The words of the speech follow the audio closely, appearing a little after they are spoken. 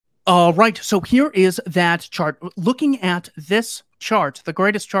All right, so here is that chart. Looking at this chart, the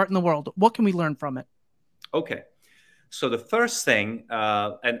greatest chart in the world, what can we learn from it? Okay, so the first thing,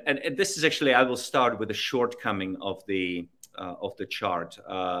 and this is actually, I will start with a shortcoming of the chart.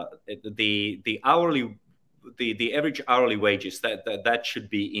 The average hourly wages, that should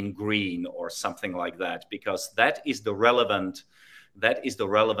be in green or something like that, because that is the relevant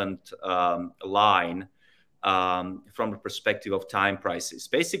line from the perspective of time prices.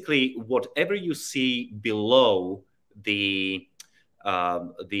 Basically, whatever you see below the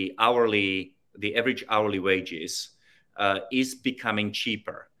average hourly wages is becoming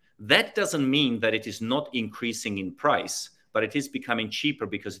cheaper. That doesn't mean that it is not increasing in price, but it is becoming cheaper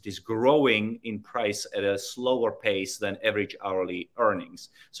because it is growing in price at a slower pace than average hourly earnings.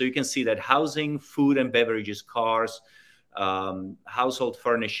 So you can see that housing, food and beverages, cars, household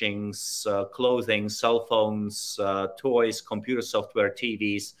furnishings, clothing, cell phones, toys, computer software,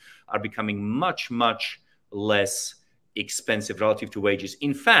 TVs are becoming much, much less expensive relative to wages.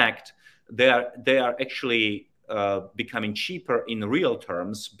 In fact, they are actually becoming cheaper in real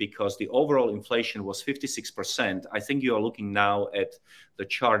terms, because the overall inflation was 56%. I think you are looking now at the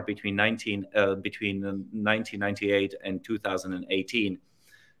chart between 1998 and 2018.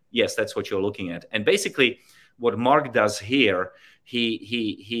 Yes, that's what you're looking at. And basically, what Mark does here,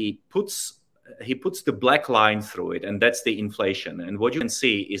 he puts the black line through it, and that's the inflation. And what you can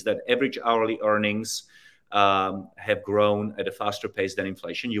see is that average hourly earnings have grown at a faster pace than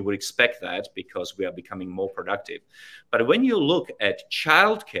inflation. You would expect that because we are becoming more productive. But when you look at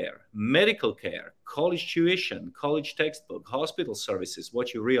childcare, medical care, college tuition, college textbook, hospital services,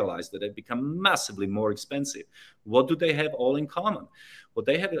 what you realize that they've become massively more expensive. What do they have all in common? What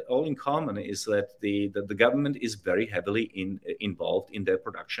they have all in common is that the government is very heavily involved in their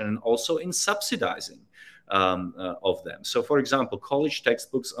production and also in subsidizing of them. So, for example, college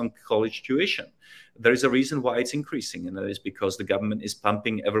textbooks and college tuition. There is a reason why it's increasing, and that is because the government is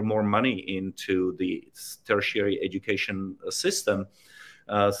pumping ever more money into the tertiary education system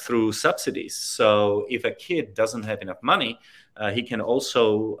through subsidies. So if a kid doesn't have enough money, he can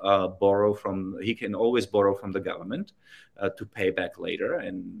also he can always borrow from the government to pay back later.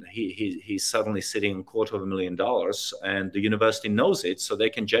 And he's suddenly sitting on $250,000, and the university knows it, so they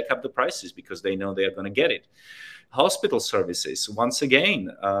can jack up the prices because they know they are going to get it. Hospital services, once again,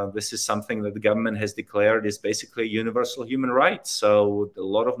 this is something that the government has declared is basically universal human rights. So a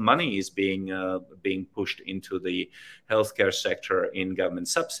lot of money is being pushed into the healthcare sector in government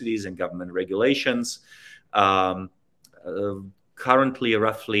subsidies and government regulations. Currently,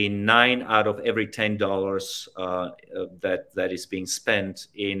 roughly 9 out of every $10 that is being spent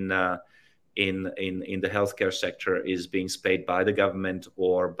in the healthcare sector is being paid by the government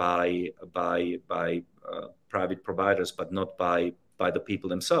or by private providers, but not by the people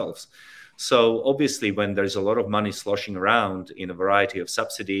themselves. So obviously, when there's a lot of money sloshing around in a variety of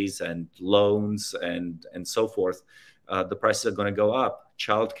subsidies and loans and so forth, the prices are going to go up.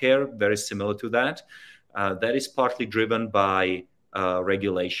 Childcare, very similar to that. That is partly driven by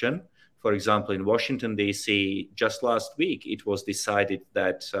regulation. For example, in Washington, D.C., just last week, it was decided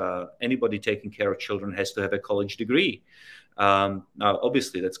that anybody taking care of children has to have a college degree. Now,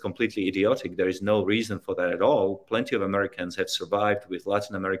 obviously, that's completely idiotic. There is no reason for that at all. Plenty of Americans have survived with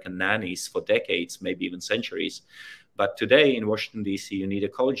Latin American nannies for decades, maybe even centuries. But today in Washington, D.C., you need a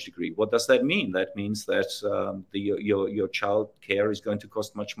college degree. What does that mean? That means that your child care is going to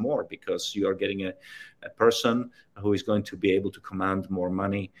cost much more because you are getting a person who is going to be able to command more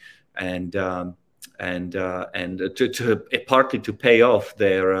money and partly to pay off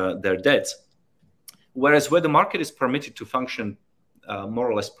their debts. Whereas where the market is permitted to function more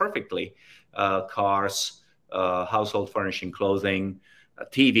or less perfectly, cars, household furnishing, clothing,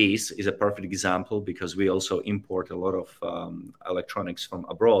 TVs is a perfect example because we also import a lot of electronics from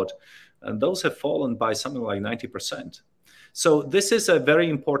abroad, and those have fallen by something like 90%. So this is a very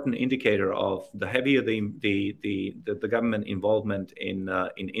important indicator of the heavier the government involvement in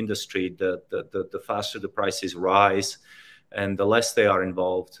industry, the faster the prices rise, and the less they are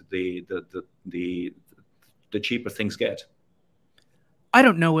involved, the cheaper things get. I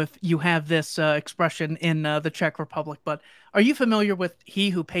don't know if you have this expression in the Czech Republic, but are you familiar with "he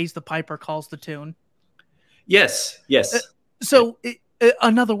who pays the piper calls the tune"? Yes, yes.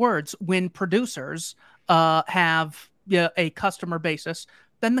 In other words, when producers have a customer basis,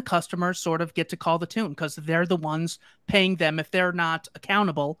 then the customers sort of get to call the tune because they're the ones paying them. If they're not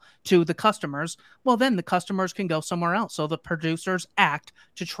accountable to the customers, well, then the customers can go somewhere else. So the producers act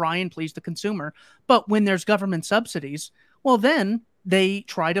to try and please the consumer. But when there's government subsidies, well, then they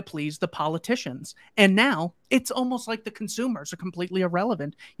try to please the politicians. And now it's almost like the consumers are completely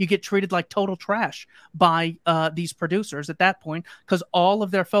irrelevant. You get treated like total trash by these producers at that point, because all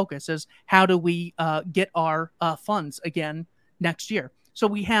of their focus is how do we get our funds again next year. So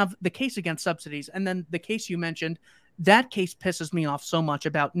we have the case against subsidies. And then the case you mentioned, that case pisses me off so much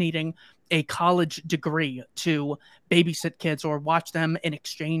about needing a college degree to babysit kids or watch them in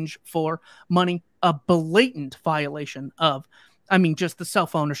exchange for money. A blatant violation of, I mean, just the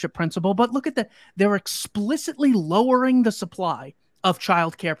self-ownership principle. But look at they're explicitly lowering the supply of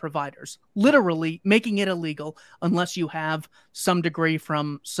childcare providers, literally making it illegal unless you have some degree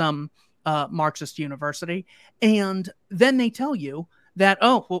from some Marxist university. And then they tell you that,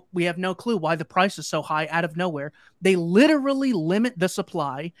 oh, well, we have no clue why the price is so high out of nowhere. They literally limit the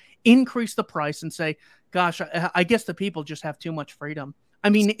supply, increase the price, and say, gosh, I guess the people just have too much freedom. I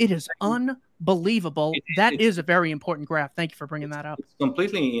mean, it is unbelievable. That is a very important graph. Thank you for bringing that up. It's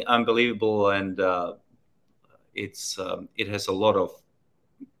completely unbelievable, and it has a lot of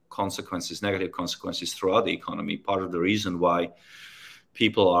consequences, negative consequences throughout the economy. Part of the reason why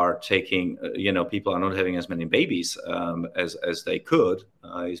people are taking, people are not having as many babies as they could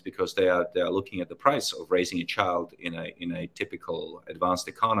is because they are looking at the price of raising a child in a typical advanced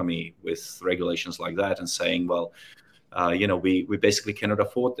economy with regulations like that and saying, well, we basically cannot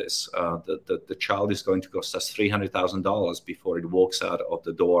afford this. The child is going to cost us $300,000 before it walks out of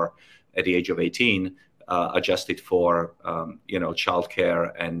the door at the age of 18, adjusted for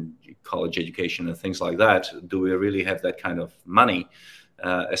childcare and college education and things like that. Do we really have that kind of money,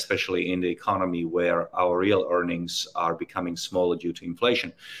 especially in the economy where our real earnings are becoming smaller due to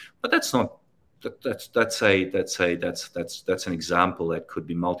inflation? But that's not. That's an example that could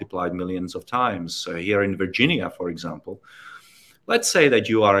be multiplied millions of times. So here in Virginia, for example, let's say that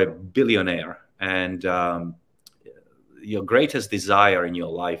you are a billionaire and your greatest desire in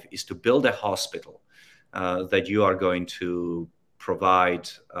your life is to build a hospital that you are going to provide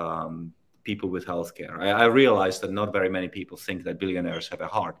people with healthcare. I realize that not very many people think that billionaires have a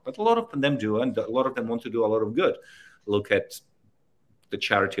heart, but a lot of them do, and a lot of them want to do a lot of good. Look at the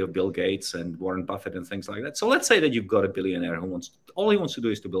charity of Bill Gates and Warren Buffett and things like that. So let's say that you've got a billionaire who all he wants to do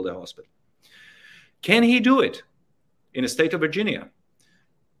is to build a hospital. Can he do it in the state of Virginia?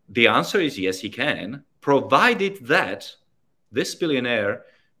 The answer is yes, he can, provided that this billionaire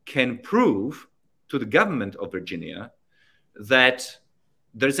can prove to the government of Virginia that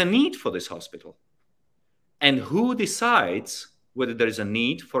there's a need for this hospital. And who decides whether there's a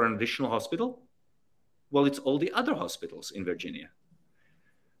need for an additional hospital? Well, it's all the other hospitals in Virginia.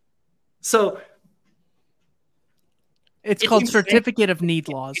 So it's called certificate of need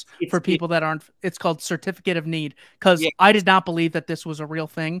laws for people that aren't. It's called certificate of need because I did not believe that this was a real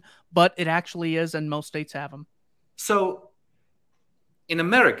thing, but it actually is, and most states have them. So in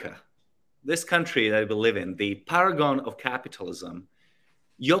America, this country that we live in, the paragon of capitalism,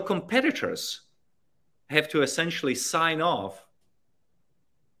 your competitors have to essentially sign off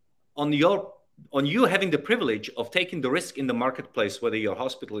on you having the privilege of taking the risk in the marketplace, whether your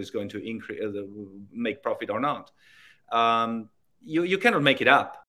hospital is going to make profit or not. You cannot make it up.